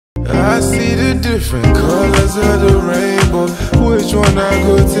I see the different colors of the rainbow. Which one I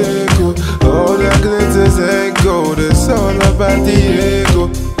go take? All that glitters ain't gold. It's all about the ego.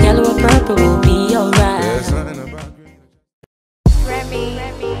 Yellow or purple will be alright. There's something about green. Remi.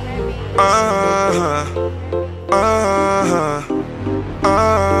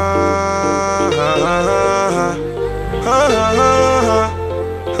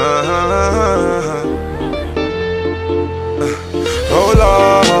 Oh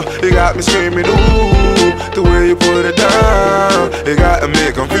Lord, you got me screaming, ooh, the way you put it down, it got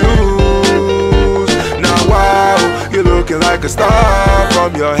me confused. Now wow, you're looking like a star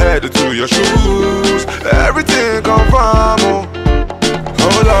from your head to your shoes. Everything Confam.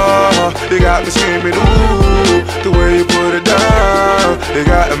 Oh Lord, you got me screaming, ooh, the way you put it down, it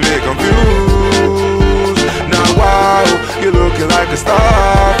got me confused. Now wow, you're looking like a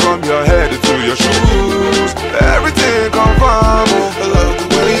star from your head to your shoes. Everything Confam. I love the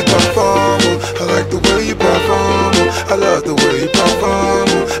way you perform. I like the way you perform. I love the way you perform.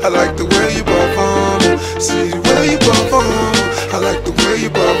 I like the way you perform. See the way you perform. I like the way you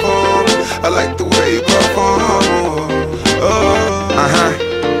perform. I like the way you perform.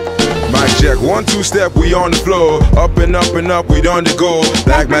 Mic check, 1, 2 step, we on the floor. Up and up and up, we on the go.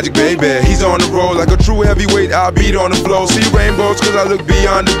 Blackmagic baby, he's on the roll. Like a true heavyweight, I'll beat on the floor. See rainbows cause I look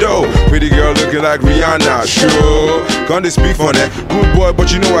beyond the door. Pretty girl looking like Rihanna, sure. Can't they speak for that? Good boy, but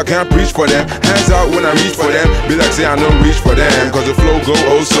you know I can't preach for them. Hands out when I reach for them. Be like say I don't reach for them. Cause the flow go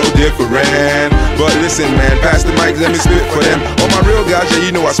oh so different. But listen man, pass the mic, let me spit for them. All my real guys, yeah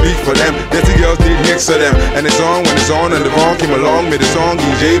you know I speak for them. Dirty girls need mix of them. And it's on when it's on and the Deron came along. Made the song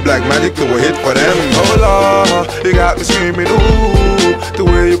DJ Blackmagic to a hit for them. Oh Lord, you got me screaming, ooh, the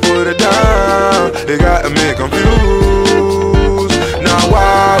way you put it down, it got me confused. Now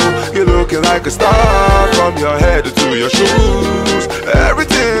wow, you're looking like a star from your head to your shoes.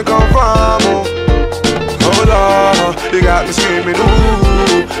 Everything Confam. Oh Lord, you got me screaming,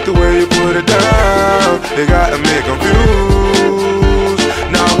 ooh, the way you put it down, it got me confused.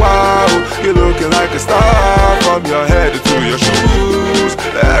 Now wow, you're looking like a star from your head to your shoes.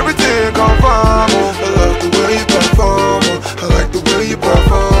 Everything Confam. I love the way you perform. I like the way you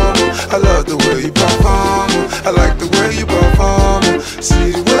perform. I love the way you perform. I like the way you perform.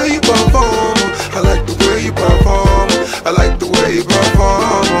 See the way you perform. I like the way you perform. I like the way you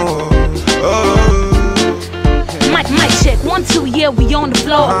perform. Mic check, 1, 2, yeah, we on the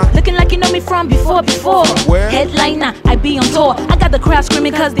floor. Looking like you know me from before. Where? Headliner, I be on tour. I got the crowd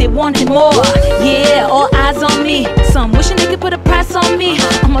screaming cause they wanted more. Yeah, all eyes on me. Some wishing they could put a price on me.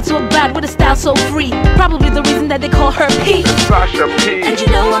 I'm on tour bad with a style so free. Probably the reason that they call her P. Sasha P. And you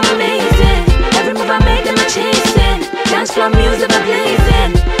know I'm amazing. Every move I make them a chasing. Dance floor music I'm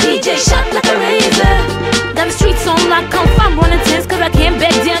blazing. DJ shot like a razor. Got the streets on like Confam. Running tense cause I can't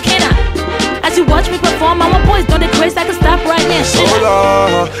back down, can I? As you watch me perform, all my boys don't crazy, I can stop right now. So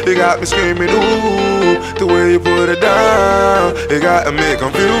Lord, you got me screaming, ooh, the way you put it down, it got me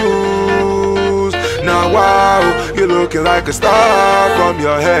confused. Now wow, you're looking like a star from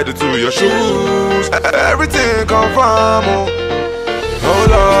your head to your shoes. Everything Confam. Oh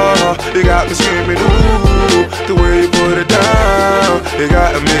Lord, you got me screaming, ooh, the way you put it down, it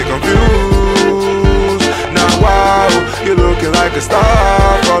got me confused. Now wow, you're looking like a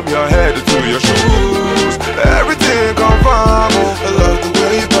star from your head to your shoes. Everything Confam. I love the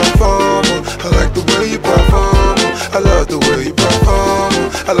way you perform. I like the way you perform. I love the way you perform.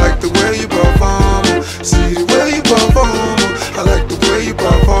 I like the way you perform. See the way you perform. I like the way you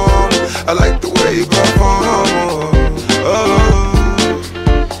perform. I like